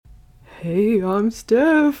Hey, I'm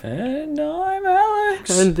Steph. And I'm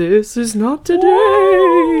Alex. And this is Not Today.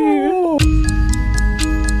 Whoa.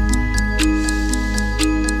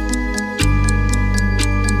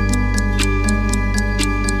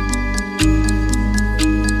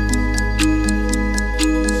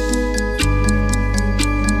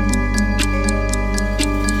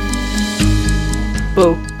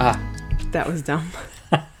 Boo. Ah. That was dumb.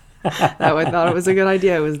 I thought it was a good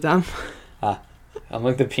idea. It was dumb. I'm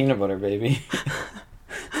like the peanut butter baby.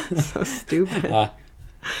 So stupid.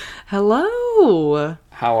 Hello.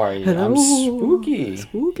 How are you? Hello. I'm spooky.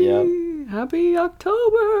 Spooky. Yep. Happy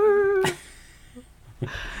October.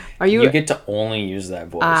 Are you? You get to only use that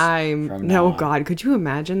voice. from now No, on. God. Could you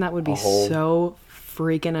imagine? That would be so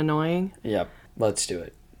freaking annoying. Yep. Let's do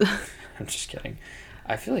it. I'm just kidding.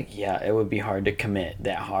 I feel like, it would be hard to commit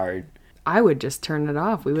that hard. I would just turn it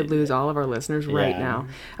off. We would lose all of our listeners right Yeah. now.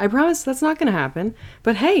 I promise that's not going to happen.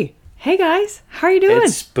 But hey guys, how are you doing?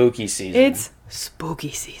 It's spooky season. It's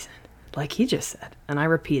spooky season, like he just said, and I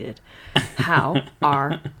repeated. How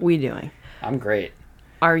are we doing? I'm great.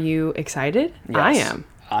 Are you excited? Yes. I am.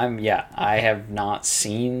 I have not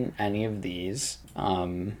seen any of these.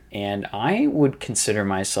 And I would consider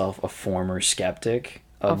myself a former skeptic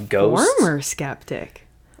of ghosts. Former skeptic.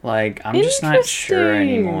 Like, I'm just not sure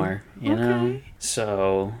Interesting. anymore, you know? Okay.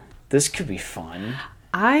 So, this could be fun.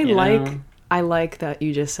 I You like know? I like that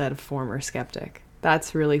you just said former skeptic.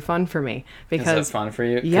 That's really fun for me Is because that fun for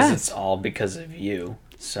you? Because Yes. it's all because of you.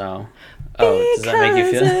 So, does that make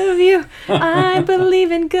you feel... because of you, I believe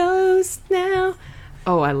in ghosts now.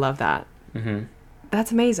 Oh, I love that. Mhm.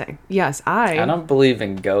 That's amazing. Yes, I don't believe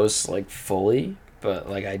in ghosts, like, fully, but,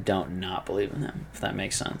 like, I don't not believe in them, if that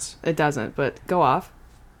makes sense. It doesn't, but go off.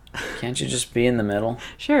 Can't you just be in the middle?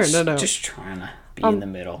 Sure, no. Just trying to be in the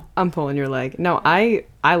middle. I'm pulling your leg. No, I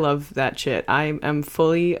love that shit. I am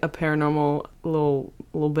fully a paranormal little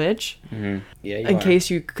bitch. Mm-hmm. Yeah, you In are. case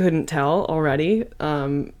you couldn't tell already,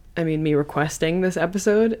 me requesting this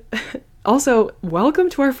episode. Also, welcome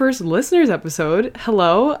to our first listeners episode.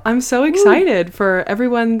 Hello. I'm so excited for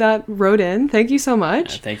everyone that wrote in. Thank you so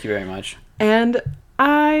much. Thank you very much. And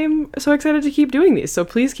I'm so excited to keep doing these. So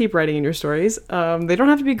please keep writing in your stories. They don't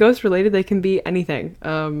have to be ghost related. They can be anything.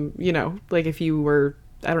 Like if you were,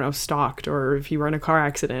 I don't know, stalked, or if you were in a car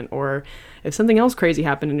accident, or if something else crazy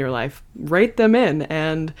happened in your life, write them in.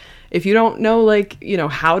 And if you don't know,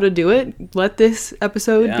 how to do it, let this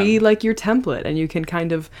episode be like your template, and you can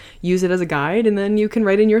kind of use it as a guide, and then you can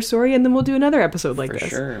write in your story, and then we'll do another episode like this. For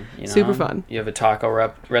sure. Super fun. You have a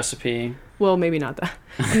taco recipe? Well, maybe not that.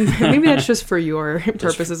 Maybe that's just for your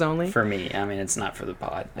purposes only. For me. I mean, it's not for the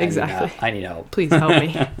pod. Exactly. I need help. Please help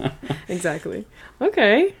me. Exactly.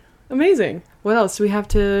 Okay. Amazing. What else do we have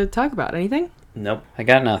to talk about? Anything? Nope. I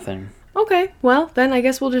got nothing. Okay. Well, then I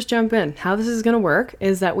guess we'll just jump in. How this is going to work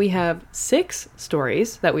is that we have 6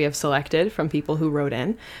 stories that we have selected from people who wrote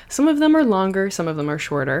in. Some of them are longer, some of them are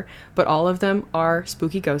shorter, but all of them are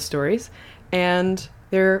spooky ghost stories. And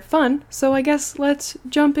they're fun, so I guess let's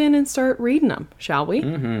jump in and start reading them, shall we?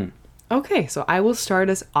 Mm-hmm. Okay, so I will start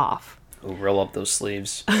us off. Ooh, roll up those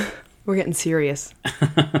sleeves. We're getting serious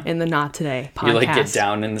in the Not Today podcast. You get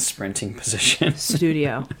down in the sprinting position.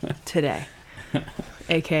 Studio today,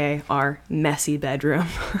 aka our messy bedroom.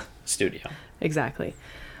 Studio. Exactly.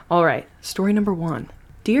 All right, story number 1.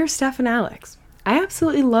 Dear Steph and Alex, I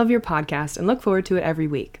absolutely love your podcast and look forward to it every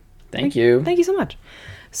week. Thank you. Thank you so much.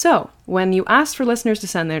 So, when you asked for listeners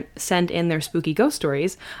to send in their spooky ghost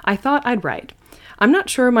stories, I thought I'd write. I'm not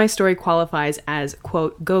sure my story qualifies as,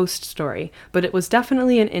 quote, ghost story, but it was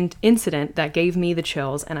definitely an incident that gave me the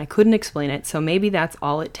chills and I couldn't explain it, so maybe that's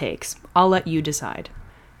all it takes. I'll let you decide.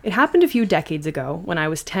 It happened a few decades ago when I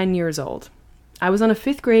was 10 years old. I was on a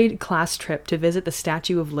 5th grade class trip to visit the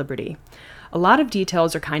Statue of Liberty. A lot of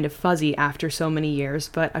details are kind of fuzzy after so many years,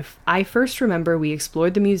 but I first remember we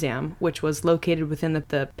explored the museum, which was located within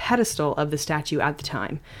the pedestal of the statue at the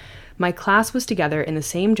time. My class was together in the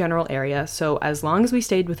same general area, so as long as we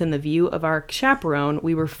stayed within the view of our chaperone,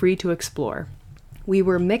 we were free to explore. We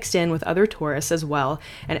were mixed in with other tourists as well,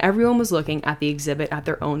 and everyone was looking at the exhibit at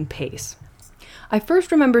their own pace. I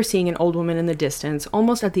first remember seeing an old woman in the distance,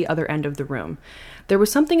 almost at the other end of the room. There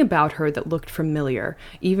was something about her that looked familiar,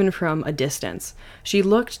 even from a distance. She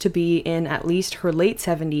looked to be in at least her late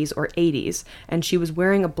 70s or 80s, and she was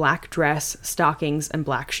wearing a black dress, stockings, and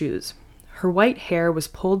black shoes. Her white hair was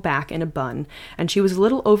pulled back in a bun, and she was a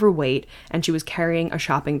little overweight, and she was carrying a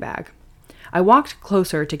shopping bag. I walked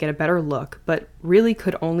closer to get a better look, but really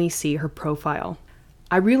could only see her profile.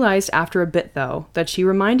 I realized after a bit, though, that she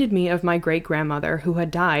reminded me of my great-grandmother who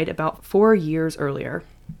had died about 4 years earlier.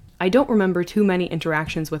 I don't remember too many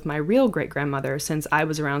interactions with my real great-grandmother since I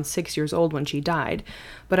was around 6 years old when she died,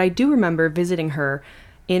 but I do remember visiting her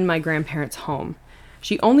in my grandparents' home.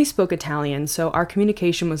 She only spoke Italian, so our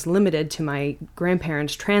communication was limited to my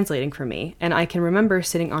grandparents translating for me, and I can remember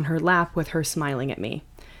sitting on her lap with her smiling at me.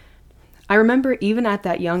 I remember even at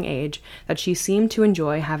that young age that she seemed to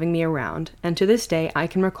enjoy having me around, and to this day I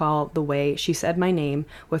can recall the way she said my name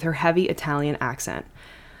with her heavy Italian accent.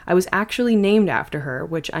 I was actually named after her,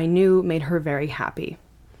 which I knew made her very happy.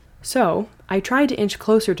 So, I tried to inch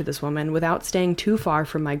closer to this woman without staying too far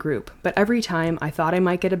from my group, but every time I thought I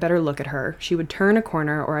might get a better look at her, she would turn a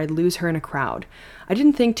corner or I'd lose her in a crowd. I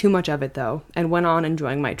didn't think too much of it though, and went on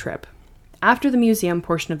enjoying my trip. After the museum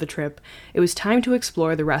portion of the trip, it was time to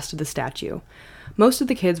explore the rest of the statue. Most of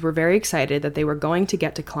the kids were very excited that they were going to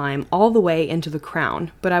get to climb all the way into the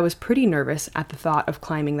crown, but I was pretty nervous at the thought of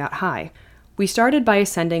climbing that high. We started by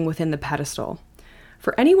ascending within the pedestal.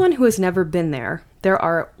 For anyone who has never been there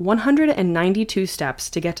are 192 steps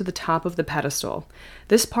to get to the top of the pedestal.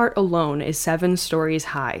 This part alone is 7 stories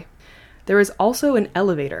high. There is also an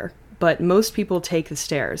elevator, but most people take the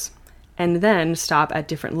stairs, and then stop at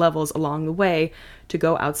different levels along the way to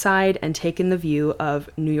go outside and take in the view of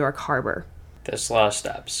New York Harbor. That's a lot of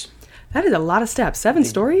steps. That is a lot of steps. 7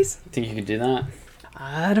 stories? Think you could do that?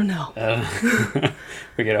 I don't know.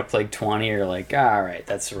 We get up to like 20, you're like, all right,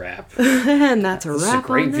 that's a wrap. And that's a This wrap. is a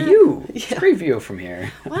great on that. view. Yeah. It's a great view from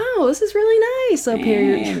here. Wow, this is really nice up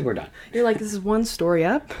here. And we're done. You're like, this is 1 story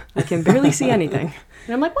up. I can barely see anything.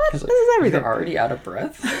 And I'm like, what? This is everything. You're already out of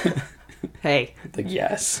breath? Hey, Like,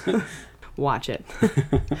 yes. watch it.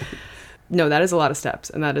 No, that is a lot of steps,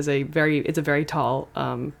 and that is it's a very tall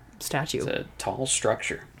statue. It's a tall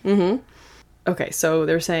structure. Okay, so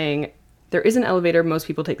they're saying there is an elevator. Most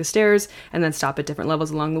people take the stairs and then stop at different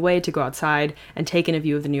levels along the way to go outside and take in a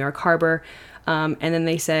view of the New York Harbor. And then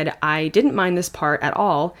they said, I didn't mind this part at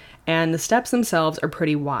all, and the steps themselves are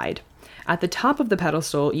pretty wide. At the top of the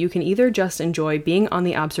pedestal, you can either just enjoy being on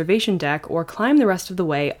the observation deck or climb the rest of the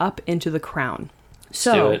way up into the crown. Let's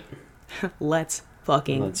do it. Let's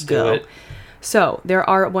fucking Let's go. do it. So, there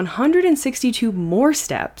are 162 more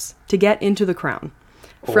steps to get into the crown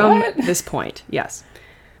from What? this point, yes.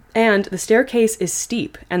 And the staircase is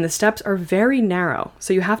steep, and the steps are very narrow,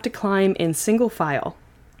 so you have to climb in single file.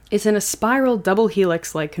 It's in a spiral double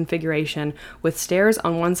helix-like configuration with stairs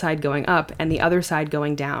on one side going up and the other side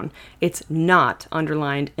going down. It's not,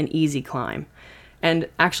 underlined, an easy climb. And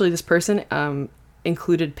actually, this person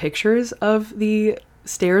included pictures of the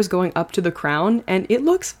stairs going up to the crown, and it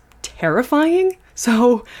looks terrifying.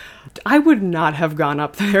 So I would not have gone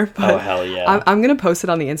up there. But Oh, hell yeah. I'm going to post it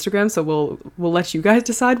on the Instagram, so we'll let you guys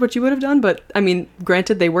decide what you would have done. But, I mean,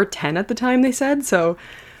 granted, they were 10 at the time, they said, so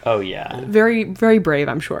Oh, yeah. very, very brave,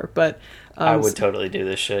 I'm sure. But I would totally do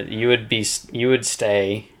this shit. You would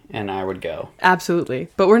stay, and I would go. absolutely.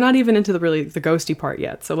 But we're not even into the ghosty part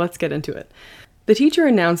yet, so let's get into it. The teacher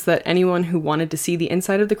announced that anyone who wanted to see the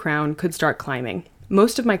inside of the crown could start climbing.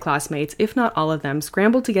 Most of my classmates, if not all of them,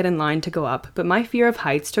 scrambled to get in line to go up, but my fear of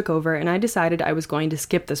heights took over and I decided I was going to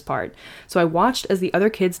skip this part. So I watched as the other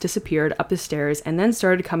kids disappeared up the stairs and then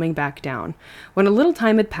started coming back down. When a little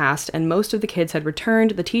time had passed and most of the kids had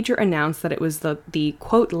returned, the teacher announced that it was the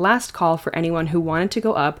quote, last call for anyone who wanted to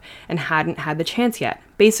go up and hadn't had the chance yet.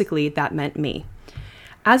 Basically, that meant me.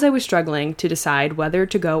 As I was struggling to decide whether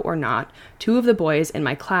to go or not, 2 of the boys in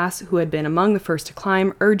my class who had been among the first to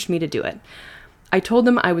climb urged me to do it. I told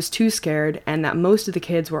them I was too scared and that most of the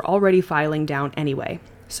kids were already filing down anyway.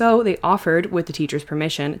 So they offered, with the teacher's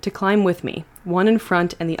permission, to climb with me, one in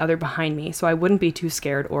front and the other behind me, so I wouldn't be too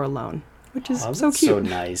scared or alone. Which is Oh, so that's cute. so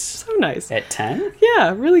nice. So nice. At 10?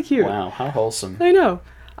 Yeah, really cute. Wow, how wholesome. I know.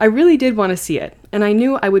 I really did want to see it, and I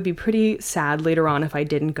knew I would be pretty sad later on if I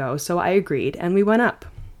didn't go, so I agreed, and we went up.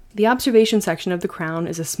 The observation section of the crown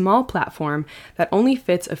is a small platform that only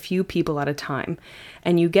fits a few people at a time,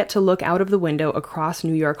 and you get to look out of the window across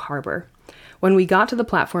New York Harbor. When we got to the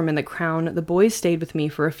platform in the crown, the boys stayed with me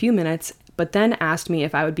for a few minutes, but then asked me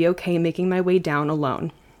if I would be okay making my way down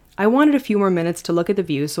alone. I wanted a few more minutes to look at the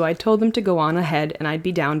view, so I told them to go on ahead and I'd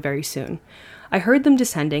be down very soon. I heard them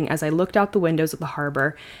descending as I looked out the windows of the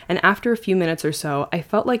harbor, and after a few minutes or so, I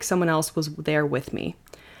felt like someone else was there with me.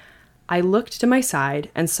 I looked to my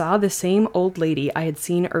side and saw the same old lady I had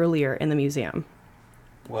seen earlier in the museum.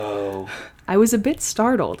 Whoa. I was a bit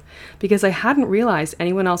startled because I hadn't realized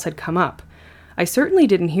anyone else had come up. I certainly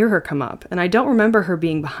didn't hear her come up, and I don't remember her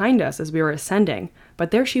being behind us as we were ascending,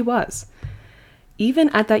 but there she was. Even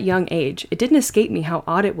at that young age, it didn't escape me how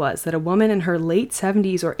odd it was that a woman in her late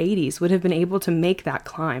 70s or 80s would have been able to make that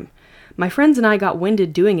climb. My friends and I got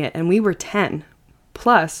winded doing it, and we were 10.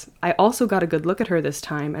 Plus, I also got a good look at her this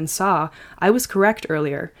time and saw I was correct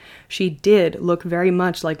earlier. She did look very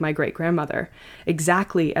much like my great-grandmother,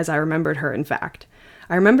 exactly as I remembered her, in fact.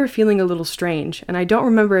 I remember feeling a little strange, and I don't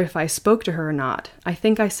remember if I spoke to her or not. I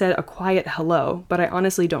think I said a quiet hello, but I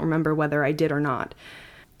honestly don't remember whether I did or not,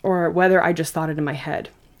 or whether I just thought it in my head.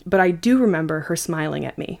 But I do remember her smiling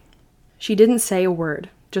at me. She didn't say a word,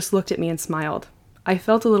 just looked at me and smiled. I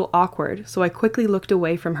felt a little awkward, so I quickly looked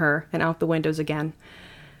away from her and out the windows again.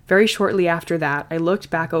 Very shortly after that, I looked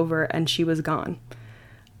back over and she was gone.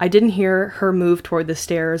 I didn't hear her move toward the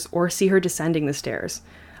stairs or see her descending the stairs.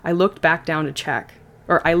 I looked down to check,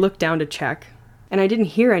 and I didn't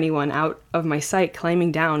hear anyone out of my sight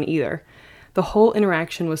climbing down either. The whole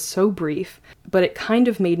interaction was so brief, but it kind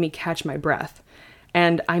of made me catch my breath,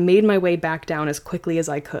 and I made my way back down as quickly as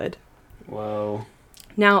I could. Whoa.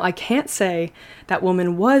 Now, I can't say that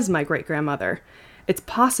woman was my great-grandmother. It's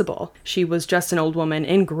possible she was just an old woman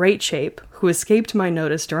in great shape who escaped my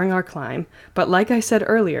notice during our climb, but like I said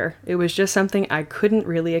earlier, it was just something I couldn't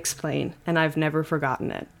really explain, and I've never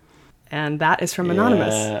forgotten it. And that is from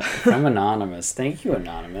Anonymous. From Anonymous. Thank you,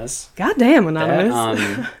 Anonymous. Goddamn, Anonymous.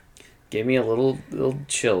 That, gave me a little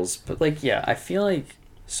chills. But, like, yeah, I feel like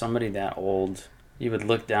somebody that old, you would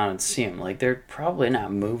look down and see them. Like, they're probably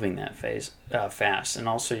not moving that fast. And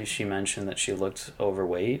also, she mentioned that she looked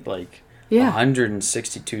overweight. Like,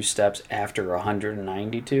 162 steps after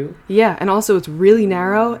 192. Yeah, and also it's really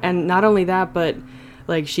narrow. And not only that, but,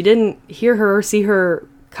 like, she didn't hear her or see her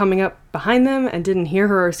coming up behind them and didn't hear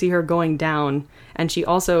her or see her going down. And she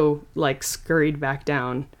also, like, scurried back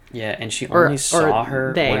down. Yeah, and she only saw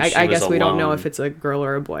her they. when she I was guess we alone. don't know if it's a girl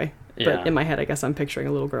or a boy. Yeah. But in my head, I guess I'm picturing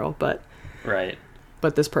a little girl. But right.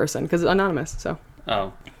 But this person, because it's anonymous, so.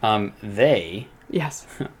 Oh. They yes.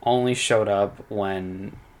 only showed up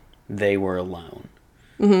when they were alone.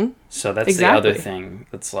 Mm-hmm. So that's exactly. the other thing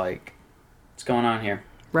that's like, what's going on here?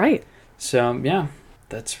 Right. So, yeah,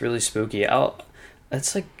 that's really spooky.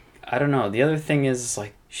 That's like, I don't know. The other thing is,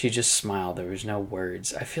 like, she just smiled. There was no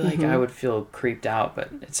words. I feel like I would feel creeped out, but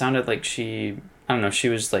it sounded like she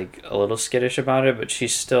was, like, a little skittish about it, but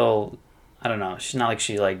she's still, I don't know. She's not like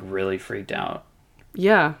she, like, really freaked out.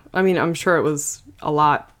 Yeah. I mean, I'm sure it was a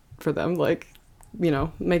lot for them. Like, you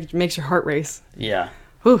know, makes your heart race. Yeah.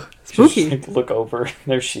 Ooh, spooky. Just, like, look over.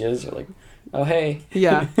 There she is. You're like, oh, hey.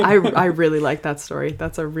 Yeah. I really like that story.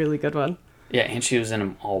 That's a really good one. Yeah, and she was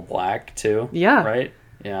in all black, too. Yeah. Right?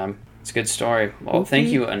 Yeah. It's a good story. Well, thank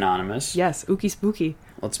you, Anonymous. Yes, ookie spooky.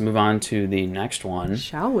 Let's move on to the next one.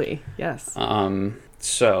 Shall we? Yes.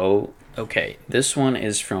 So, okay. This one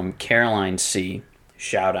is from Caroline C.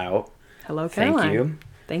 Shout out. Hello, Caroline. Thank you.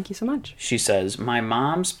 Thank you so much. She says, my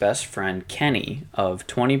mom's best friend, Kenny, of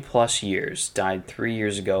 20 plus years, died 3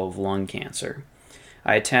 years ago of lung cancer.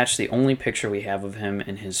 I attached the only picture we have of him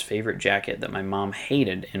in his favorite jacket that my mom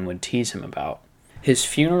hated and would tease him about. His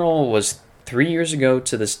funeral was 3 years ago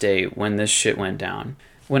to this day when this shit went down.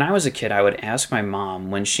 When I was a kid, I would ask my mom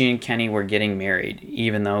when she and Kenny were getting married,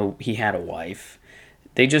 even though he had a wife.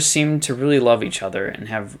 They just seemed to really love each other and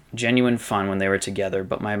have genuine fun when they were together,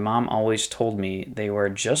 but my mom always told me they were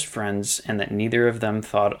just friends and that neither of them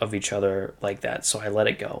thought of each other like that, so I let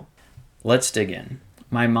it go. Let's dig in.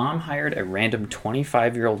 My mom hired a random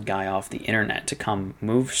 25-year-old guy off the internet to come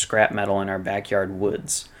move scrap metal in our backyard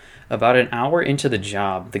woods. About an hour into the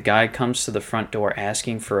job, the guy comes to the front door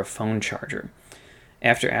asking for a phone charger.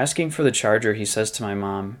 After asking for the charger, he says to my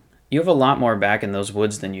mom, "You have a lot more back in those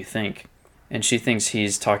woods than you think." And she thinks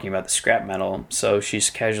he's talking about the scrap metal, so she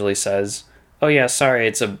casually says, "Oh yeah, sorry,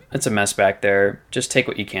 it's a mess back there. Just take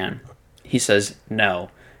what you can." He says, "No,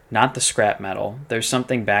 not the scrap metal. There's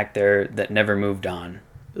something back there that never moved on."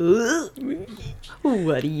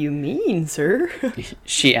 What do you mean, sir?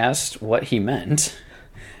 She asked what he meant,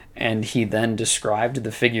 and he then described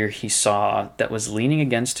the figure he saw that was leaning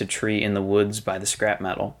against a tree in the woods by the scrap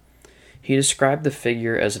metal. He described the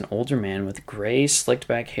figure as an older man with gray,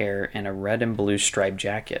 slicked-back hair and a red and blue striped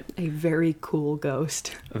jacket. A very cool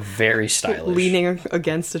ghost. Very stylish. Leaning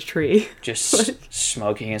against a tree. Just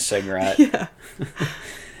smoking a cigarette. Yeah.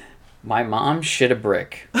 My mom shit a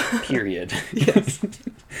brick. Period. Yes.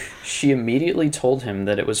 She immediately told him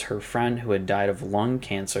that it was her friend who had died of lung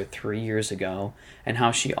cancer 3 years ago, and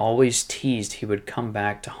how she always teased he would come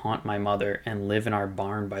back to haunt my mother and live in our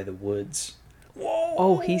barn by the woods. Whoa.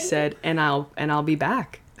 Oh, he said, and I'll be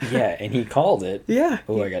back. Yeah, and he called it. Yeah.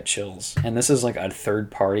 Oh, I got chills. And this is like a third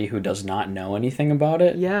party who does not know anything about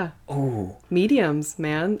it? Yeah. Oh. Mediums,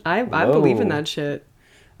 man. I believe in that shit.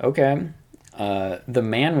 Okay. The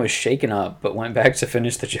man was shaken up, but went back to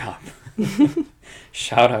finish the job.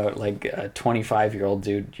 Shout out, like, a 25-year-old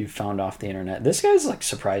dude you found off the internet. This guy's, like,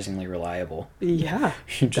 surprisingly reliable. Yeah,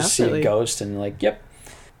 You just definitely. see a ghost and, like, yep.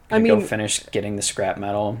 I Go mean- finish getting the scrap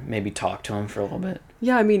metal, maybe talk to him for a little bit.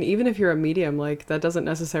 Yeah, I mean, even if you're a medium, like, that doesn't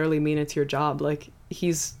necessarily mean it's your job. Like,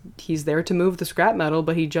 he's there to move the scrap metal,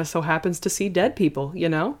 but he just so happens to see dead people, you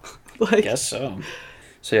know? Like, Guess so.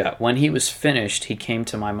 So yeah, when he was finished, he came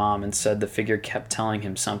to my mom and said the figure kept telling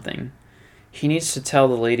him something. He needs to tell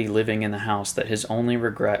the lady living in the house that his only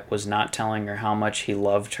regret was not telling her how much he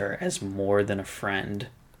loved her as more than a friend.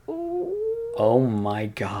 Oh my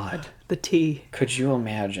god. the tea, Could you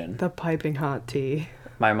imagine? the piping hot tea.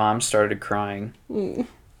 My mom started crying.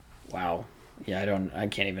 Wow. Yeah, I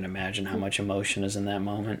can't even imagine how much emotion is in that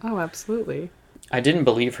moment. Oh, absolutely. I didn't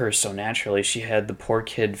believe her, so naturally she had the poor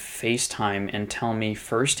kid FaceTime and tell me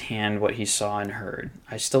firsthand what he saw and heard.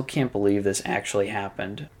 I still can't believe this actually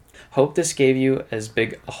happened. Hope this gave you as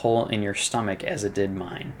big a hole in your stomach as it did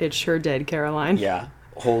mine. It sure did, Caroline. Yeah,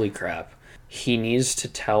 holy crap. He needs to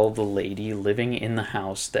tell the lady living in the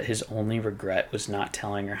house that his only regret was not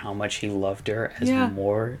telling her how much he loved her as Yeah.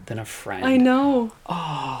 more than a friend. I know.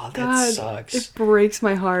 Oh, that God, sucks. it breaks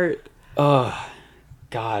my heart. Oh,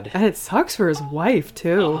 God. And it sucks for his wife,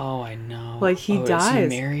 too. Oh, I know. Like, he Oh, dies.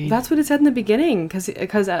 Is he married? That's what it said in the beginning. Because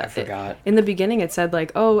I forgot. in the beginning it said,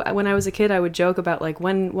 like, oh, when I was a kid, I would joke about, like,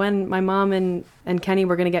 when my mom and Kenny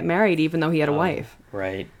were going to get married, even though he had a wife.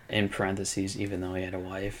 Right. In parentheses, even though he had a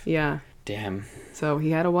wife. Yeah. Damn. So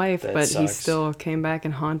he had a wife, That but he sucks. still came back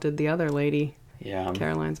and haunted the other lady, Yeah.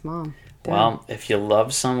 Caroline's mom. Damn. Well, if you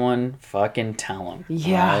love someone, fucking tell them.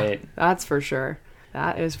 Yeah, Right? that's for sure.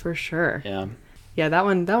 That is for sure. Yeah. Yeah, that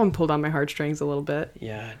one pulled on my heartstrings a little bit.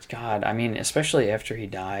 Yeah. God. I mean, especially after he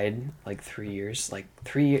died, like 3 years. Like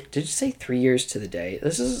 3. Did you say 3 years to the day?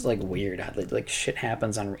 This is like weird. How, like shit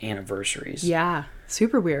happens on anniversaries. Yeah,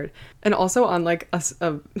 super weird. And also on like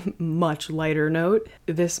a much lighter note,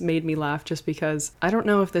 this made me laugh just because I don't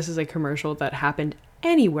know if this is a commercial that happened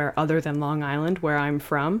anywhere other than Long Island where I'm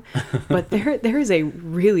from, but there is a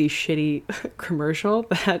really shitty commercial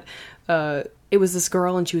that it was this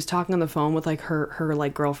girl and she was talking on the phone with like her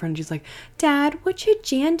like girlfriend. She's like, "Dad, what should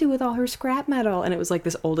Jan do with all her scrap metal?" And it was like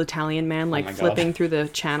this old Italian man like my God. flipping through the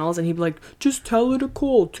channels, and he'd be like, "Just tell her to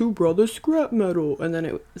call Two Brothers Scrap Metal." And then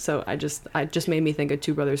it just made me think of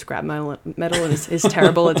Two Brothers Scrap Metal and his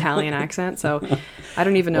terrible Italian accent. So I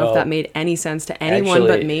don't even know if Well, that made any sense to anyone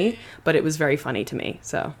but actually- me, but it was very funny to me.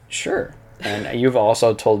 So Sure. And you've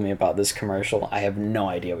also told me about this commercial. I have no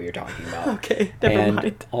idea what you're talking about. okay, never And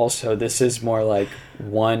mind. also, this is more like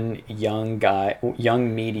one young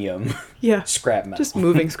medium Yeah. scrap metal. Just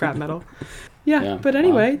moving scrap metal. Yeah, Yeah, but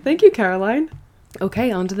anyway, thank you, Caroline.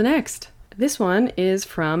 Okay, on to the next. This one is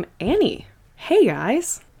from Annie. Hey,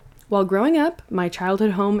 guys. While growing up, my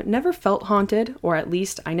childhood home never felt haunted, or at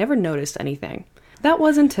least I never noticed anything. That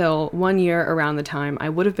was until 1 year around the time I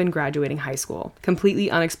would have been graduating high school.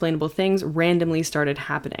 Completely unexplainable things randomly started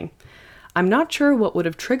happening. I'm not sure what would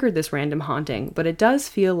have triggered this random haunting, but it does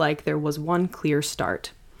feel like there was one clear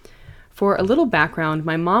start. For a little background,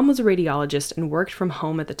 my mom was a radiologist and worked from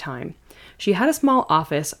home at the time. She had a small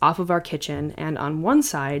office off of our kitchen, and on one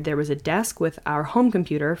side there was a desk with our home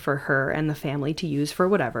computer for her and the family to use for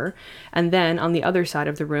whatever, and then on the other side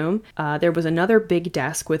of the room, there was another big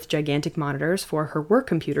desk with gigantic monitors for her work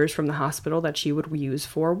computers from the hospital that she would use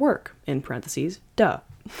for work, in parentheses, duh.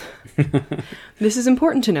 This is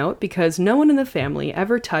important to note because no one in the family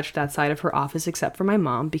ever touched that side of her office except for my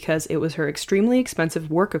mom because it was her extremely expensive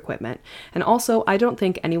work equipment, and also I don't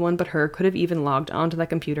think anyone but her could have even logged onto that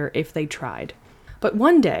computer if they tried. But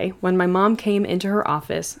one day, when my mom came into her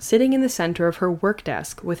office, sitting in the center of her work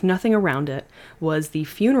desk with nothing around it, was the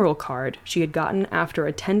funeral card she had gotten after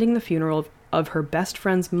attending the funeral of her best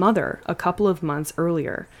friend's mother a couple of months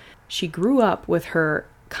earlier. She grew up with her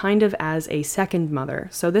kind of as a second mother,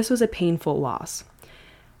 so this was a painful loss.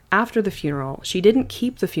 After the funeral, she didn't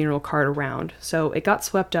keep the funeral card around, so it got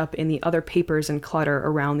swept up in the other papers and clutter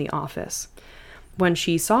around the office. When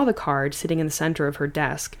she saw the card sitting in the center of her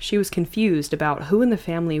desk, she was confused about who in the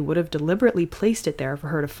family would have deliberately placed it there for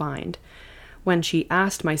her to find. When she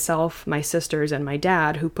asked myself, my sisters, and my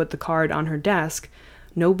dad who put the card on her desk,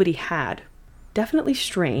 nobody had. Definitely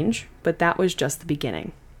strange, but that was just the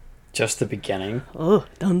beginning. Just the beginning. Oh,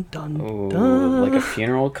 dun dun Ooh, dun. like a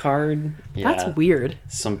funeral card? Yeah. That's weird.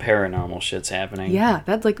 Some paranormal shit's happening. Yeah,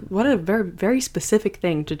 that's like, what a very, very specific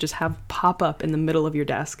thing to just have pop up in the middle of your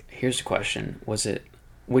desk. Here's a question.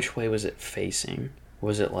 Which way was it facing?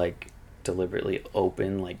 Was it like deliberately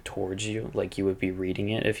open, like towards you? Like you would be reading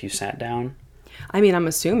it if you sat down? I mean, I'm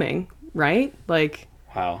assuming, right? Like,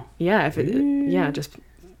 Wow. yeah, just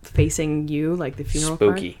facing you, like the funeral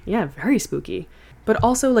Spooky. card. Yeah, very spooky. But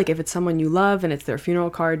also, like, if it's someone you love and it's their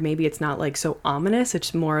funeral card, maybe it's not, like, so ominous.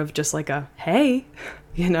 It's more of just, like, a, hey,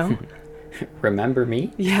 you know? Remember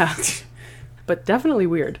me? Yeah. But definitely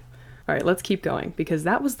weird. All right, let's keep going, because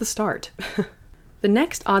that was the start. The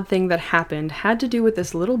next odd thing that happened had to do with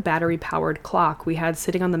this little battery-powered clock we had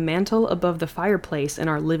sitting on the mantle above the fireplace in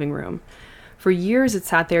our living room. For years, it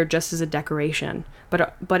sat there just as a decoration,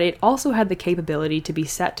 but it also had the capability to be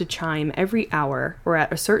set to chime every hour or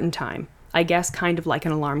at a certain time. I guess kind of like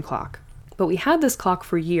an alarm clock. But we had this clock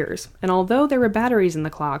for years, and although there were batteries in the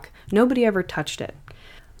clock, nobody ever touched it.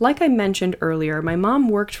 Like I mentioned earlier, my mom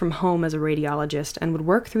worked from home as a radiologist and would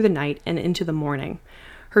work through the night and into the morning.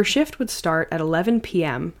 Her shift would start at 11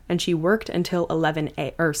 p.m., and she worked until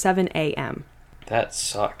 7 a.m. That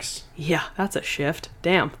sucks. Yeah, that's a shift.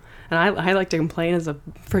 Damn. And I like to complain as a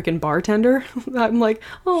freaking bartender. I'm like,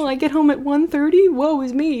 oh, I get home at 1:30? Woe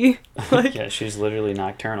is me. Like, Yeah, she's literally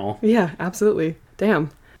nocturnal. yeah, absolutely.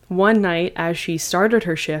 Damn. One night, as she started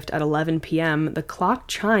her shift at 11 p.m., the clock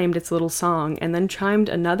chimed its little song and then chimed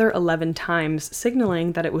another 11 times,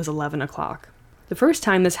 signaling that it was 11 o'clock. The first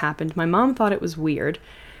time this happened, my mom thought it was weird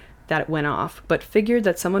that it went off, but figured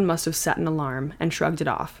that someone must have set an alarm and shrugged it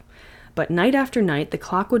off. But night after night, the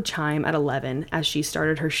clock would chime at 11 as she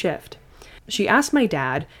started her shift. She asked my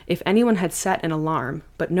dad if anyone had set an alarm,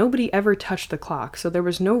 but nobody ever touched the clock, so there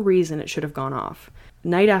was no reason it should have gone off.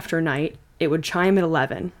 Night after night, it would chime at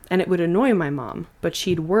 11, and it would annoy my mom, but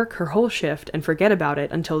she'd work her whole shift and forget about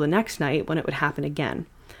it until the next night when it would happen again.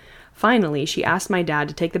 Finally, she asked my dad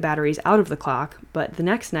to take the batteries out of the clock, but the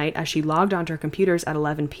next night, as she logged onto her computers at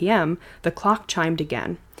 11 p.m., the clock chimed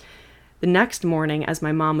again. The next morning, as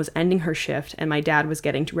my mom was ending her shift and my dad was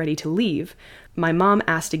getting ready to leave, my mom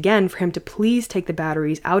asked again for him to please take the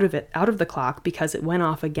batteries out of the clock because it went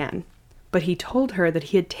off again. But he told her that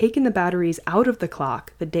he had taken the batteries out of the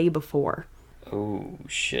clock the day before. Oh,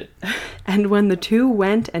 shit. And when the two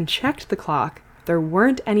went and checked the clock, there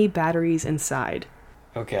weren't any batteries inside.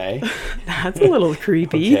 Okay. That's a little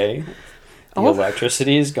creepy. Okay. The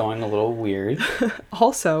electricity is going a little weird.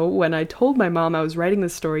 Also, when I told my mom I was writing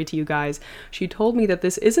this story to you guys, she told me that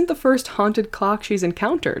this isn't the first haunted clock she's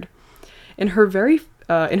encountered. In her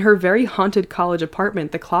very haunted college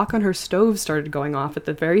apartment, the clock on her stove started going off at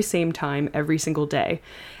the very same time every single day.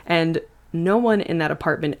 And no one in that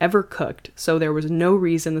apartment ever cooked, so there was no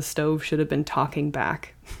reason the stove should have been talking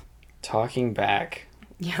back. Talking back?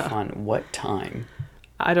 Yeah. On what time?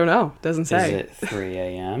 I don't know. Doesn't say. Is it 3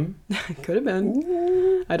 a.m.? Could have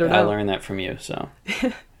been. I don't know. I learned that from you, so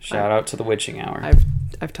shout out to the witching hour.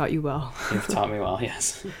 I've taught you well. You've taught me well,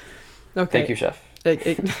 yes. Okay. Thank you, Chef.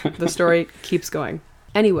 The story keeps going.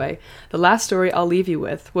 Anyway, the last story I'll leave you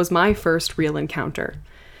with was my first real encounter.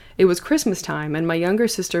 It was Christmas time, and my younger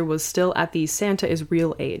sister was still at the Santa is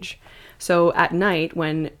real age. So at night,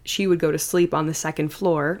 when she would go to sleep on the second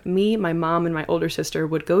floor, me, my mom, and my older sister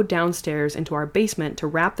would go downstairs into our basement to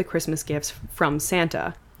wrap the Christmas gifts from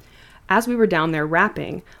Santa. As we were down there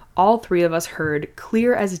wrapping, all three of us heard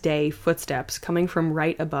clear as day footsteps coming from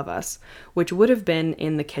right above us, which would have been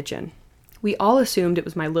in the kitchen. We all assumed it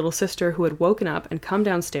was my little sister who had woken up and come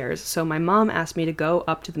downstairs, so my mom asked me to go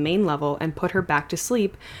up to the main level and put her back to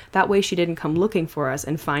sleep, that way she didn't come looking for us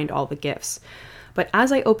and find all the gifts. But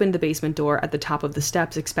as I opened the basement door at the top of the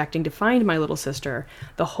steps expecting to find my little sister,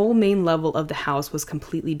 the whole main level of the house was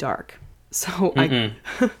completely dark. So I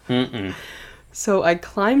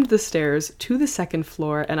climbed the stairs to the second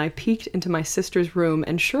floor and I peeked into my sister's room,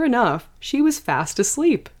 and sure enough, she was fast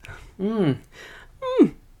asleep. No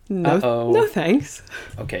thanks.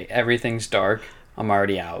 Okay, everything's dark. I'm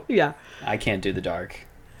already out. Yeah. I can't do the dark.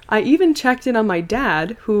 I even checked in on my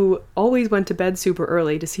dad, who always went to bed super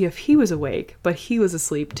early, to see if he was awake, but he was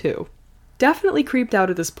asleep too. Definitely creeped out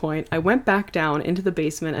at this point, I went back down into the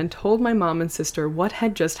basement and told my mom and sister what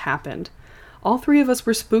had just happened. All three of us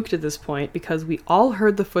were spooked at this point because we all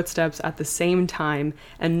heard the footsteps at the same time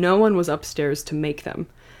and no one was upstairs to make them.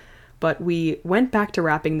 But we went back to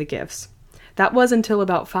wrapping the gifts. That was until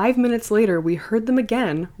about 5 minutes later we heard them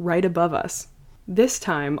again right above us. This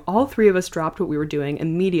time, all three of us dropped what we were doing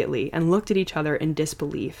immediately and looked at each other in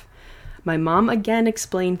disbelief. My mom again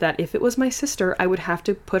explained that if it was my sister, I would have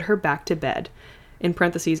to put her back to bed. In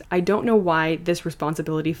parentheses, I don't know why this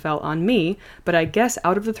responsibility fell on me, but I guess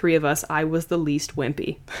out of the three of us, I was the least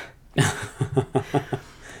wimpy.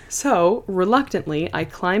 So, reluctantly, I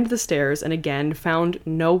climbed the stairs and again found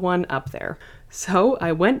no one up there. So,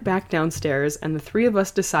 I went back downstairs and the three of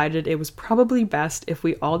us decided it was probably best if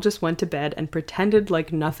we all just went to bed and pretended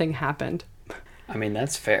like nothing happened. I mean,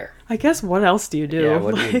 that's fair. I guess what else do you do? Yeah,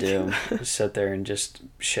 what do you do? Just sit there and just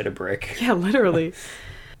shit a brick. Yeah, literally.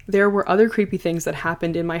 There were other creepy things that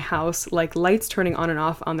happened in my house, like lights turning on and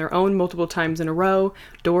off on their own multiple times in a row,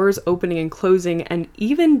 doors opening and closing, and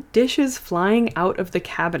even dishes flying out of the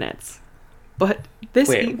cabinets. But this...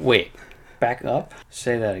 Wait. Back up.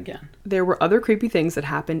 Say that again. There were other creepy things that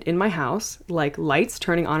happened in my house, like lights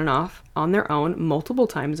turning on and off on their own multiple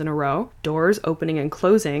times in a row, doors opening and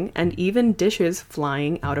closing, and even dishes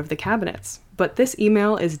flying out of the cabinets. But this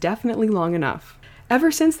email is definitely long enough. Ever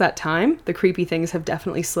since that time, the creepy things have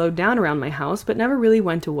definitely slowed down around my house, but never really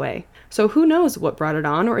went away. So who knows what brought it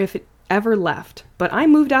on or if it ever left. But I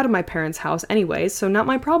moved out of my parents' house anyways, so not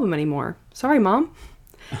my problem anymore. Sorry, Mom.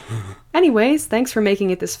 Anyways, thanks for making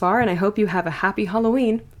it this far, and I hope you have a happy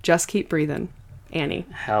Halloween. Just keep breathing. Annie.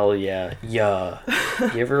 Hell yeah. Yeah.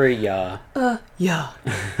 Give her a yeah. Yeah.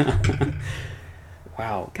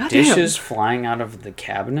 Wow. Goddamn. Dishes flying out of the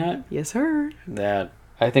cabinet? Yes, sir.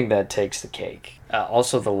 I think that takes the cake.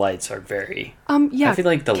 Also, the lights are very... Yeah. I feel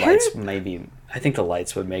like the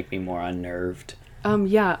lights would make me more unnerved.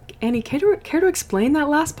 Yeah. Want to explain that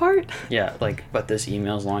last part? Yeah, but this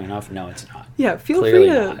email's long enough? No, it's not. Yeah, feel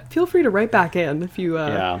free to write back in if you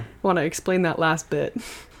want to explain that last bit.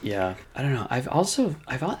 Yeah, I don't know. I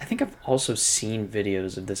think I've also seen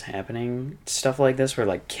videos of this happening, stuff like this, where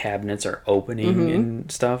like cabinets are opening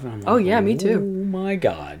and stuff. And I'm like, oh yeah, me too. Oh my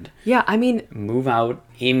god. Yeah, I mean, move out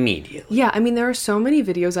immediately. Yeah, I mean, there are so many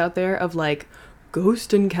videos out there of like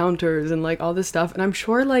ghost encounters and like all this stuff, and I'm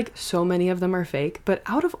sure like so many of them are fake, but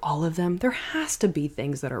out of all of them, there has to be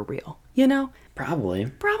things that are real. You know?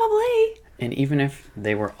 Probably. And even if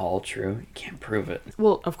they were all true, you can't prove it.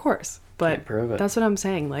 Well, of course. But can't prove it. That's what I'm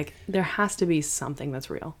saying. Like, there has to be something that's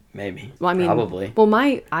real. Maybe. Well, I mean, probably. Well,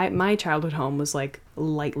 my childhood home was like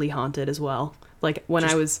lightly haunted as well. Like when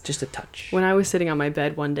I was just a touch. When I was sitting on my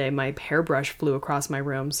bed one day, my hairbrush flew across my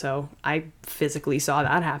room, so I physically saw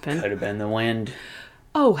that happen. Could have been the wind.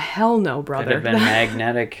 Oh hell no, brother! Could have been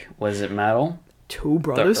magnetic. Was it metal? Two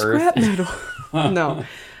brothers scrap metal. No.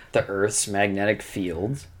 The Earth's magnetic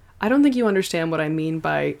field. I don't think you understand what I mean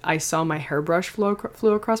by I saw my hairbrush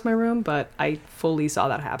flew across my room, but I fully saw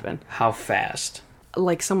that happen. How fast?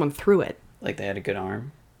 Like someone threw it. Like they had a good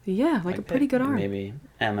arm? Yeah, like a pretty good arm. Maybe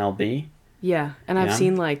MLB? Yeah, and I've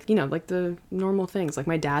seen like, like the normal things. Like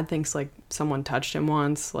my dad thinks like someone touched him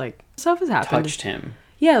once. Like stuff has happened. Touched him?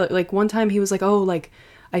 Yeah, like one time he was like, oh, like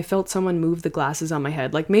I felt someone move the glasses on my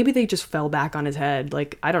head. Like maybe they just fell back on his head.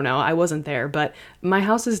 Like, I don't know. I wasn't there, but my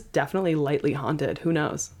house is definitely lightly haunted. Who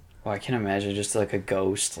knows? Well, I can imagine just like a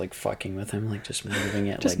ghost like fucking with him, like just moving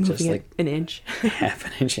it just like an inch. Half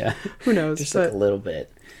an inch, yeah. Who knows? Just like a little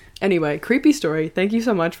bit. Anyway, creepy story. Thank you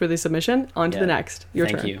so much for the submission. On to the next. Your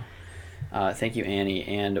turn. Thank you. Thank you, Annie.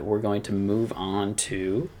 And we're going to move on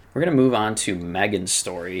to Megan's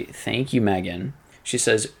story. Thank you, Megan. She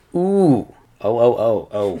says, ooh,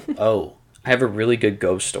 oh. I have a really good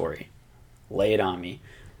ghost story. Lay it on me.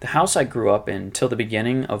 The house I grew up in till the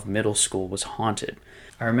beginning of middle school was haunted.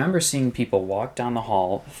 I remember seeing people walk down the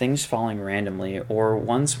hall, things falling randomly, or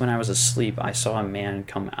once when I was asleep, I saw a man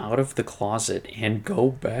come out of the closet and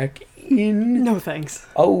go back in. No thanks.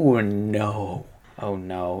 Oh no.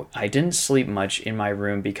 I didn't sleep much in my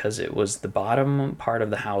room because it was the bottom part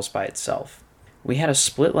of the house by itself. We had a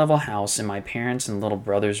split-level house in my parents' and little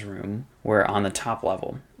brother's room were on the top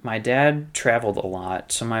level. My dad traveled a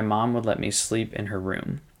lot, so my mom would let me sleep in her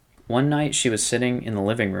room. One night, she was sitting in the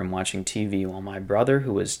living room watching TV while my brother,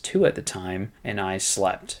 who was 2 at the time, and I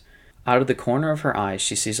slept. Out of the corner of her eye,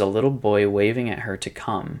 she sees a little boy waving at her to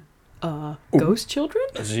come. Ghost children?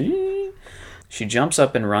 She jumps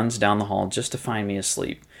up and runs down the hall just to find me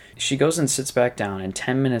asleep. She goes and sits back down, and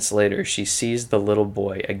 10 minutes later, she sees the little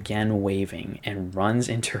boy again waving and runs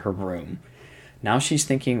into her room. Now she's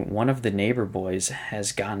thinking one of the neighbor boys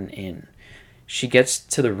has gotten in. She gets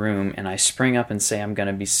to the room, and I spring up and say I'm going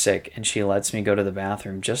to be sick, and she lets me go to the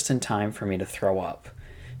bathroom just in time for me to throw up.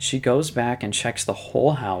 She goes back and checks the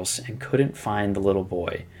whole house and couldn't find the little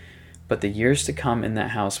boy. But the years to come in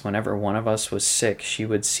that house, whenever one of us was sick, she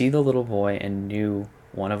would see the little boy and knew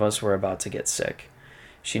one of us were about to get sick.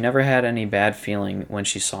 She never had any bad feeling when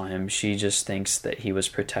she saw him. She just thinks that he was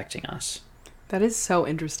protecting us. That is so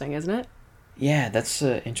interesting, isn't it? Yeah, that's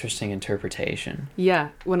an interesting interpretation. Yeah,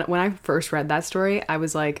 when I first read that story, I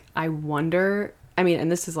was like, I wonder, I mean,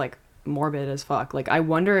 and this is like morbid as fuck, like I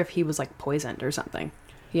wonder if he was like poisoned or something,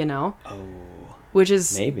 you know? Oh. Which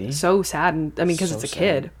is maybe so sad, and I mean, because it's a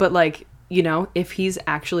kid, but like, you know, if he's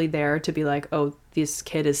actually there to be like, oh, this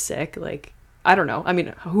kid is sick, like, I don't know. I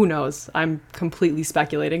mean, who knows? I'm completely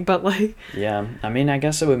speculating, but like... Yeah, I mean, I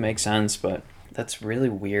guess it would make sense, but That's really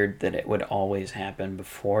weird that it would always happen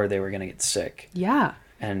before they were going to get sick. Yeah.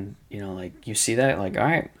 And, like, you see that, like, all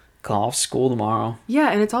right, call off school tomorrow.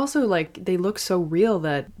 Yeah, and it's also, like, they look so real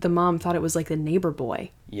that the mom thought it was, like, the neighbor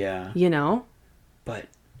boy. Yeah. But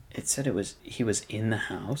it said he was in the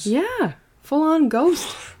house. Yeah. Full-on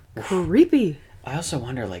ghost. Creepy. I also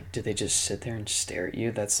wonder, like, do they just sit there and stare at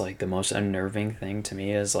you? That's, like, the most unnerving thing to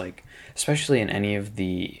me is, like, especially in any of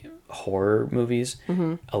the horror movies,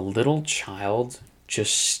 a little child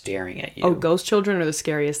just staring at you. Oh, ghost children are the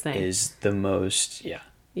scariest thing. Is the most,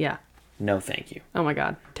 Yeah. No, thank you. Oh my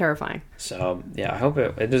God. Terrifying. So, yeah, I hope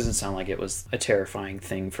it doesn't sound like it was a terrifying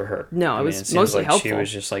thing for her. No, it was mostly helpful. She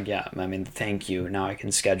was just like, thank you. Now I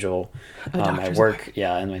can schedule my work,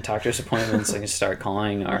 and my doctor's appointments. I can start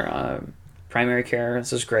calling our primary care.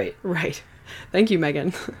 This is great. Right. Thank you,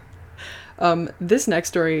 Megan. This next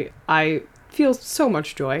story, I feel so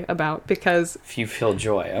much joy about because... If you feel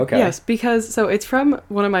joy, okay. Yes, because, so it's from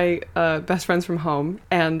one of my best friends from home,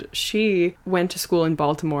 and she went to school in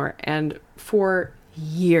Baltimore, and for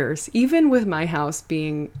years, even with my house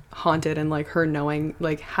being haunted and, like, her knowing,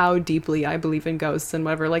 like, how deeply I believe in ghosts and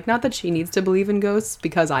whatever, like, not that she needs to believe in ghosts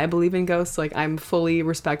because I believe in ghosts, like, I'm fully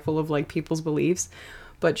respectful of, like, people's beliefs,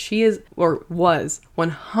 but she is, or was,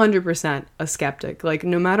 100% a skeptic. Like,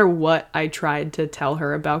 no matter what I tried to tell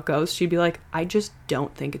her about ghosts, she'd be like, I just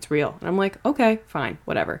don't think it's real. And I'm like, okay, fine,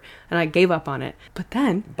 whatever. And I gave up on it. But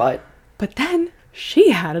then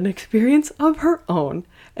she had an experience of her own.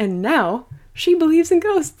 And now she believes in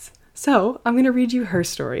ghosts. So I'm going to read you her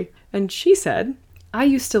story. And she said, I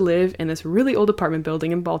used to live in this really old apartment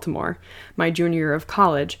building in Baltimore, my junior year of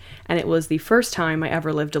college, and it was the first time I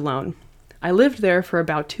ever lived alone. I lived there for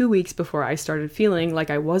about 2 weeks before I started feeling like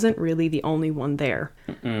I wasn't really the only one there.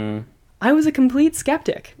 I was a complete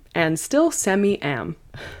skeptic, and still semi-am.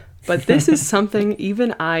 But this is something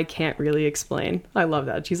even I can't really explain. I love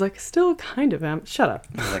that. She's like, still kind of am. Shut up.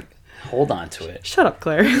 I was like, hold on to it. Shut up,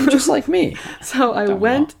 Claire. Just like me. So I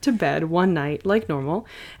went to bed one night like normal,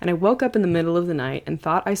 and I woke up in the middle of the night and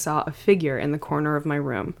thought I saw a figure in the corner of my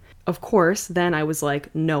room. Of course, then I was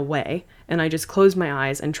like, no way, and I just closed my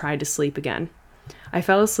eyes and tried to sleep again. I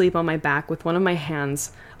fell asleep on my back with one of my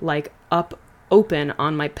hands, like, up open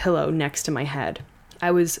on my pillow next to my head.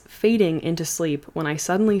 I was fading into sleep when I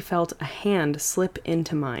suddenly felt a hand slip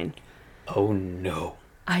into mine. Oh no.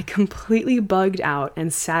 I completely bugged out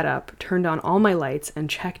and sat up, turned on all my lights, and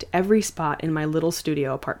checked every spot in my little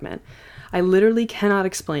studio apartment. I literally cannot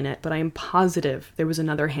explain it, but I am positive there was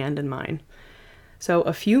another hand in mine. So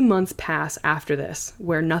a few months pass after this,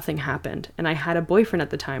 where nothing happened, and I had a boyfriend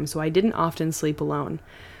at the time, so I didn't often sleep alone.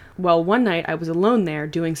 Well, one night I was alone there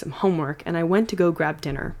doing some homework, and I went to go grab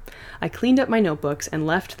dinner. I cleaned up my notebooks and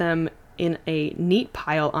left them in a neat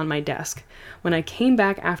pile on my desk. When I came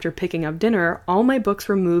back after picking up dinner, all my books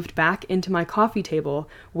were moved back into my coffee table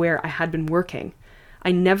where I had been working.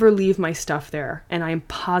 I never leave my stuff there, and I am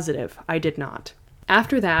positive I did not.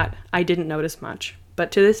 After that, I didn't notice much. But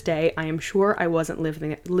to this day, I am sure I wasn't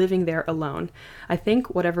living there alone. I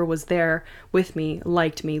think whatever was there with me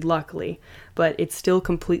liked me, luckily, but it still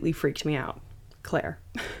completely freaked me out. Claire.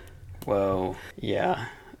 Whoa. Yeah.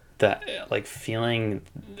 That, like, feeling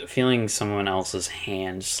someone else's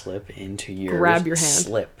hand slip into yours. Grab your hand.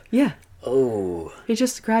 Slip. Yeah. Oh. He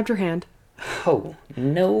just grabbed her hand. Oh,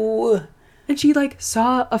 no. And she, like,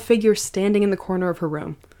 saw a figure standing in the corner of her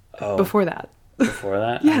room. Oh. Before that. Before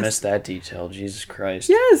that? Yes. I missed that detail. Jesus Christ.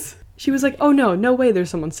 Yes! She was like, oh no way there's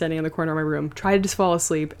someone standing in the corner of my room. Tried to fall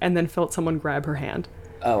asleep and then felt someone grab her hand.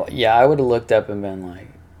 Oh, yeah, I would have looked up and been like,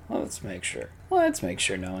 well, let's make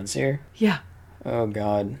sure no one's here. Yeah. Oh,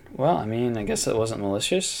 God. Well, I mean, I guess it wasn't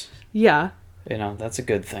malicious. Yeah. That's a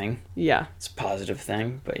good thing. Yeah. It's a positive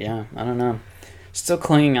thing, but yeah, I don't know. Still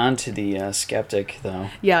clinging on to the skeptic, though.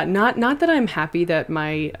 Yeah, not that I'm happy that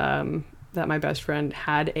my best friend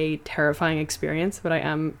had a terrifying experience, but I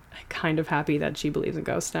am kind of happy that she believes in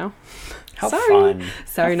ghosts now. How sorry. Fun.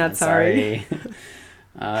 Sorry, not sorry.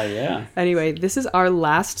 Yeah. Anyway, this is our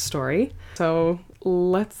last story, so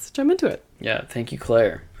let's jump into it. Yeah, thank you,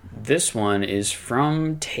 Claire. This one is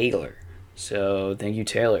from Taylor. So, thank you,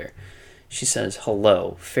 Taylor. She says,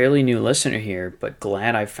 hello, fairly new listener here, but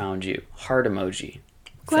glad I found you. Heart emoji.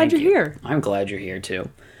 Glad you're here. I'm glad you're here, too.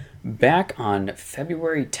 Back on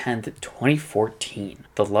February 10th, 2014,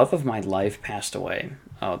 the love of my life passed away.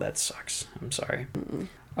 Oh, that sucks. I'm sorry.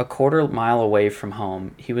 A quarter-mile away from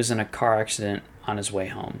home, he was in a car accident on his way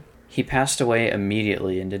home. He passed away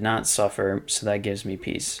immediately and did not suffer, so that gives me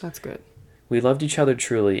peace. That's good. We loved each other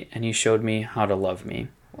truly, and he showed me how to love me.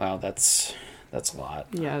 Wow, that's a lot.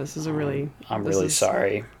 Yeah, this is a really... I'm really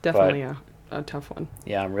sorry. Definitely, a tough one.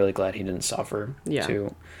 Yeah, I'm really glad he didn't suffer, Yeah.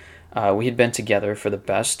 too. We had been together for the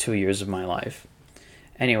best 2 years of my life.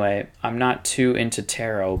 Anyway, I'm not too into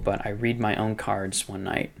tarot, but I read my own cards one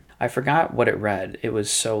night. I forgot what it read. It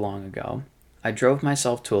was so long ago. I drove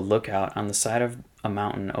myself to a lookout on the side of a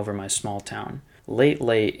mountain over my small town.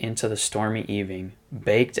 Late into the stormy evening,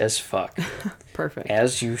 baked as fuck. Perfect.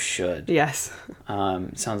 As you should. Yes.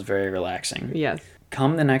 Sounds very relaxing. Yes.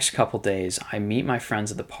 Come the next couple days, I meet my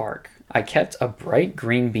friends at the park. I kept a bright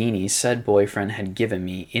green beanie said boyfriend had given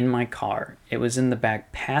me in my car. It was in the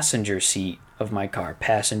back passenger seat of my car,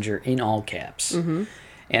 passenger in all caps. Mm-hmm.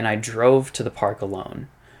 And I drove to the park alone.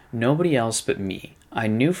 Nobody else but me. I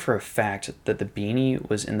knew for a fact that the beanie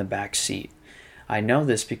was in the back seat. I know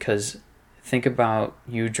this because think about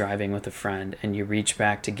you driving with a friend and you reach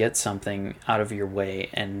back to get something out of your way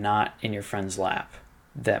and not in your friend's lap.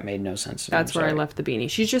 That made no sense to me. That's where I left the beanie.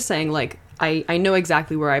 She's just saying, like, I know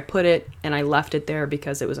exactly where I put it, and I left it there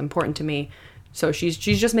because it was important to me. So she's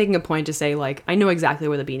just making a point to say, like, I know exactly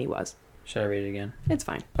where the beanie was. Should I read it again? It's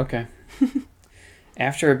fine. Okay.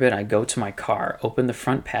 After a bit, I go to my car, open the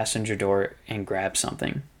front passenger door, and grab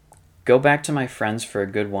something. Go back to my friends for a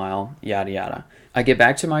good while, yada yada. I get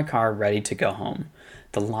back to my car, ready to go home.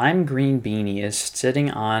 The lime green beanie is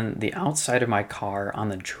sitting on the outside of my car on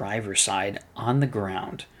the driver's side on the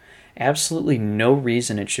ground. Absolutely no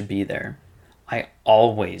reason it should be there. I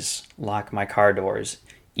always lock my car doors,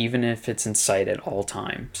 even if it's in sight at all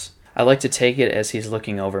times. I like to take it as he's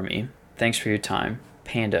looking over me. Thanks for your time.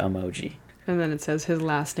 Panda emoji. And then it says his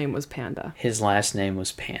last name was Panda. His last name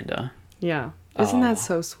was Panda. Yeah. Isn't that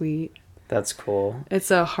so sweet? That's cool. It's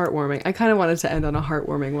a heartwarming. I kind of wanted to end on a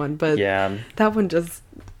heartwarming one, but yeah, that one just,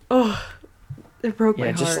 it broke my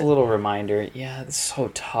heart. Yeah, just a little reminder. Yeah, it's so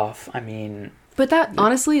tough. I mean... But that,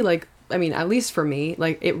 honestly, like, I mean, at least for me,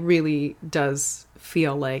 like, it really does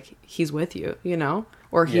feel like he's with you, you know?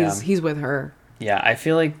 Or he's with her. Yeah, I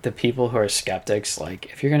feel like the people who are skeptics, like,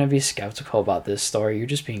 if you're going to be skeptical about this story, you're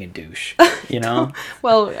just being a douche, you know?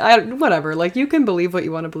 Well, whatever. Like, you can believe what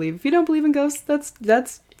you want to believe. If you don't believe in ghosts,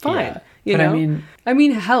 that's fine. Yeah, you know? I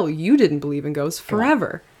mean, hell, you didn't believe in ghosts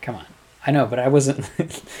forever. Come on. I know, but I wasn't,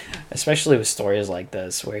 especially with stories like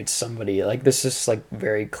this, where it's somebody, like, this is, like,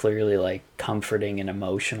 very clearly, like, comforting and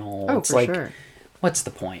emotional. Oh, it's for like, sure. What's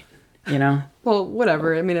the point, you know? Well,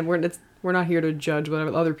 whatever. I mean, we're not here to judge what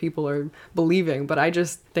other people are believing, but I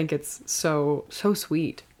just think it's so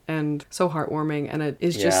sweet and so heartwarming, and it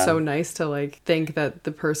is just so nice to, like, think that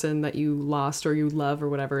the person that you lost or you love or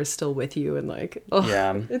whatever is still with you, and, like,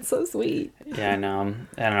 it's so sweet. Yeah, I know.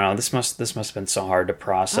 I don't know. This must have been so hard to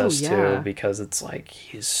process too, because it's like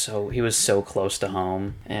he was so close to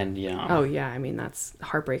home, and you know. Oh yeah, I mean, that's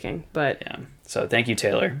heartbreaking, but yeah. So thank you,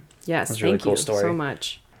 Taylor. Yes, that was a really cool story. So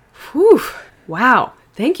much. Whew! Wow.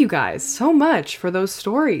 Thank you guys so much for those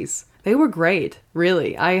stories. They were great,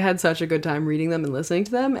 really. I had such a good time reading them and listening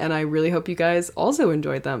to them, and I really hope you guys also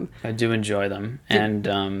enjoyed them. I do enjoy them.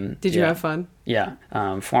 Did you have fun? Yeah.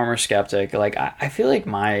 Former skeptic. Like, I feel like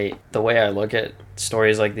the way I look at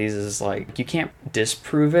stories like these is, like, you can't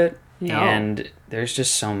disprove it. No. And there's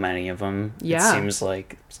just so many of them. Yeah. It seems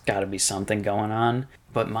like there's got to be something going on.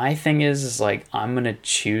 But my thing is like, I'm going to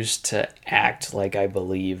choose to act like I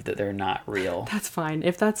believe that they're not real. That's fine.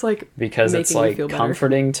 If that's, like, because it's, like,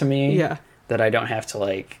 comforting to me. Yeah. That I don't have to,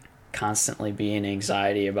 like, constantly be in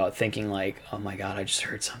anxiety about thinking, like, oh my god, I just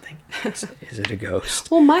heard something. Is it a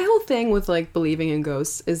ghost? Well, my whole thing with, like, believing in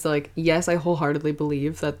ghosts is, like, yes, I wholeheartedly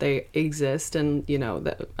believe that they exist, and, you know,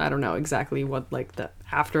 that I don't know exactly what, like, the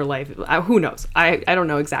afterlife, who knows? I don't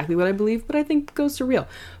know exactly what I believe, but I think ghosts are real.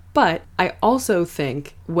 But I also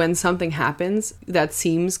think when something happens that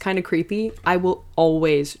seems kind of creepy, I will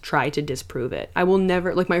always try to disprove it. I will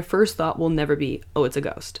never, like, my first thought will never be, oh, it's a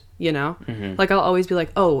ghost, you know? Mm-hmm. Like, I'll always be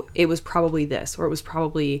like, oh, it was probably this, or it was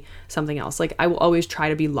probably something else. Like, I will always try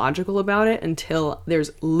to be logical about it until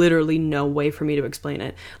there's literally no way for me to explain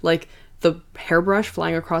it. Like, the hairbrush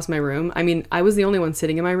flying across my room. I mean, I was the only one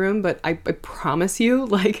sitting in my room, but I promise you,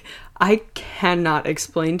 like, I cannot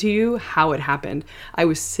explain to you how it happened. I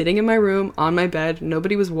was sitting in my room on my bed,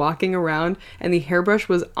 nobody was walking around, and the hairbrush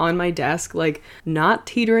was on my desk, like, not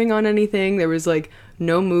teetering on anything. There was, like,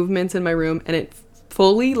 no movements in my room, and it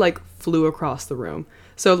fully, like, flew across the room.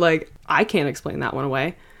 So, like, I can't explain that one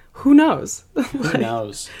away. Who knows? Who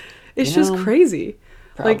knows? It's just crazy.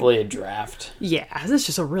 Probably like, a draft. Yeah, there's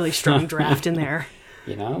just a really strong draft in there.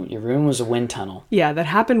 You know, your room was a wind tunnel. Yeah, that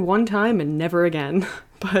happened one time and never again.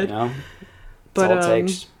 But, you know, that's all it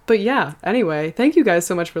takes. But yeah, anyway, thank you guys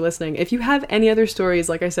so much for listening. If you have any other stories,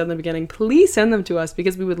 like I said in the beginning, please send them to us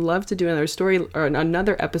because we would love to do another story or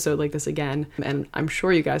another episode like this again. And I'm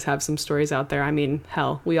sure you guys have some stories out there. I mean,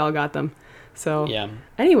 hell, we all got them. So Yeah.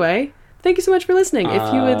 anyway, thank you so much for listening.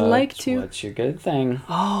 If you would like to... What's your good thing?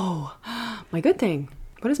 Oh, my good thing.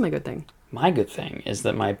 What is my good thing? My good thing is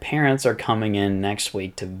that my parents are coming in next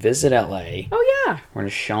week to visit LA. Oh, yeah. We're going to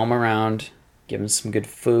show them around, give them some good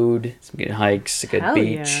food, some good hikes, a good Hell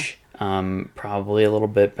beach. Probably a little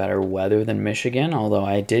bit better weather than Michigan, although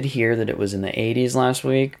I did hear that it was in the 80s last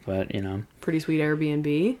week, but, you know. Pretty sweet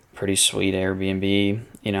Airbnb. Pretty sweet Airbnb.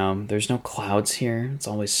 You know, there's no clouds here. It's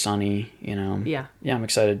always sunny, you know. Yeah. Yeah, I'm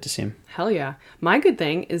excited to see them. Hell yeah. My good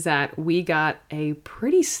thing is that we got a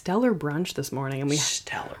pretty stellar brunch this morning. And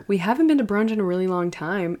Stellar. we haven't been to brunch in a really long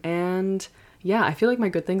time. And yeah, I feel like my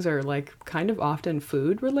good things are like kind of often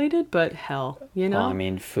food related, but hell, you know? Well, I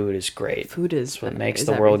mean, food is great. Food is It's what makes is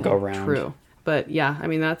the world go everything. round. True. But yeah, I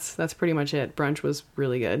mean, that's pretty much it. Brunch was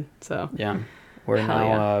really good. So Yeah. We're Hell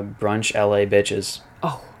now brunch LA bitches.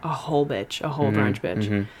 oh, a whole brunch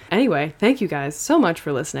bitch. Anyway, thank you guys so much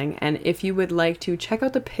for listening. And if you would like to check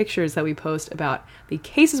out the pictures that we post about the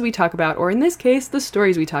cases we talk about, or in this case, the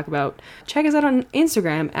stories we talk about, check us out on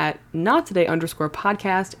Instagram at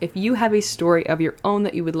nottoday_podcast. If you have a story of your own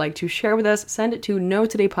that you would like to share with us, send it to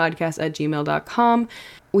notodaypodcast@gmail.com.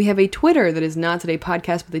 We have a Twitter that is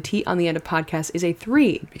nottodaypodcast, but the T on the end of podcast is a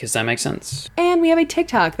 3. Because that makes sense. And we have a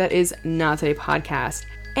TikTok that is nottodaypodcast.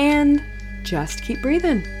 And just keep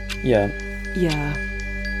breathing. Yeah. Yeah.